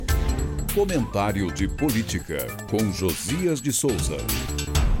Comentário de política com Josias de Souza.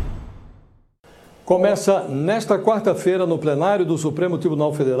 Começa nesta quarta-feira, no plenário do Supremo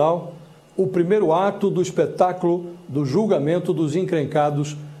Tribunal Federal, o primeiro ato do espetáculo do julgamento dos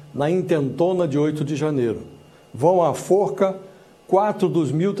encrencados na intentona de 8 de janeiro. Vão à forca 4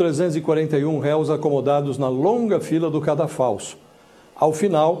 dos 1.341 réus acomodados na longa fila do cadafalso. Ao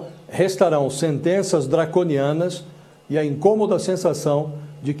final, restarão sentenças draconianas e a incômoda sensação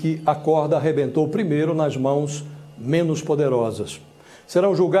de que a corda arrebentou primeiro nas mãos menos poderosas.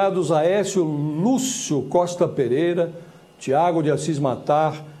 Serão julgados Aécio Lúcio Costa Pereira, Tiago de Assis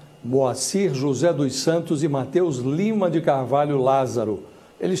Matar, Moacir José dos Santos e Mateus Lima de Carvalho Lázaro.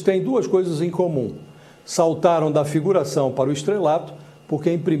 Eles têm duas coisas em comum. Saltaram da figuração para o estrelato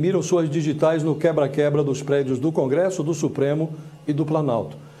porque imprimiram suas digitais no quebra-quebra dos prédios do Congresso, do Supremo e do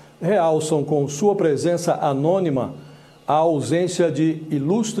Planalto. Realçam com sua presença anônima a ausência de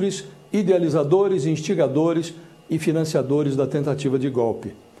ilustres idealizadores, instigadores e financiadores da tentativa de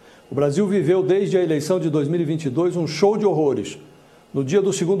golpe. O Brasil viveu desde a eleição de 2022 um show de horrores. No dia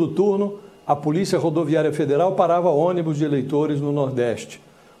do segundo turno, a Polícia Rodoviária Federal parava ônibus de eleitores no Nordeste.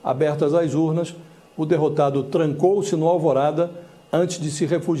 Abertas as urnas, o derrotado trancou-se no Alvorada antes de se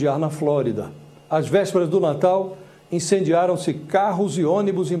refugiar na Flórida. Às vésperas do Natal, incendiaram-se carros e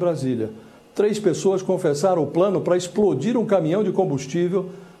ônibus em Brasília. 3 pessoas confessaram o plano para explodir um caminhão de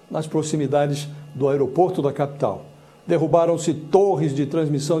combustível nas proximidades do aeroporto da capital. Derrubaram-se torres de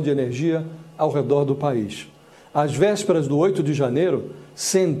transmissão de energia ao redor do país. Às vésperas do 8 de janeiro,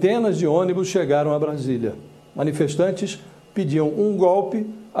 centenas de ônibus chegaram a Brasília. Manifestantes pediam um golpe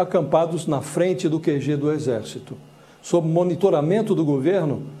acampados na frente do QG do Exército. Sob monitoramento do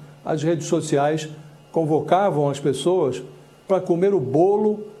governo, as redes sociais convocavam as pessoas para comer o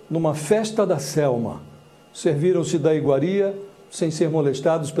bolo numa festa da Selma. Serviram-se da iguaria sem ser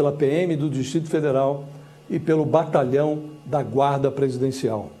molestados pela PM do Distrito Federal e pelo batalhão da Guarda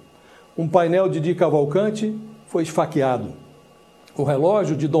Presidencial. Um painel de Di Cavalcanti foi esfaqueado. O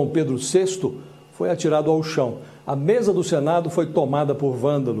relógio de Dom Pedro VI foi atirado ao chão. A mesa do Senado foi tomada por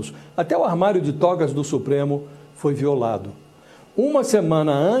vândalos. Até o armário de togas do Supremo foi violado. Uma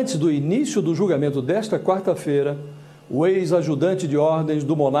semana antes do início do julgamento desta quarta-feira, o ex-ajudante de ordens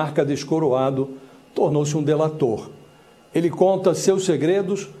do monarca descoroado tornou-se um delator. Ele conta seus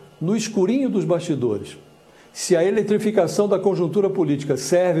segredos no escurinho dos bastidores. Se a eletrificação da conjuntura política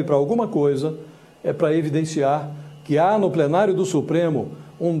serve para alguma coisa, é para evidenciar que há no plenário do Supremo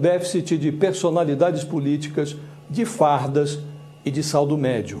um déficit de personalidades políticas, de fardas e de saldo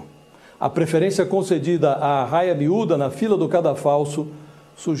médio. A preferência concedida à Arraia-miúda na fila do cadafalso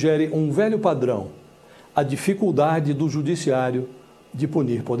sugere um velho padrão: a dificuldade do judiciário de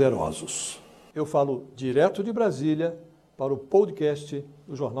punir poderosos. Eu falo direto de Brasília para o podcast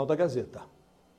do Jornal da Gazeta.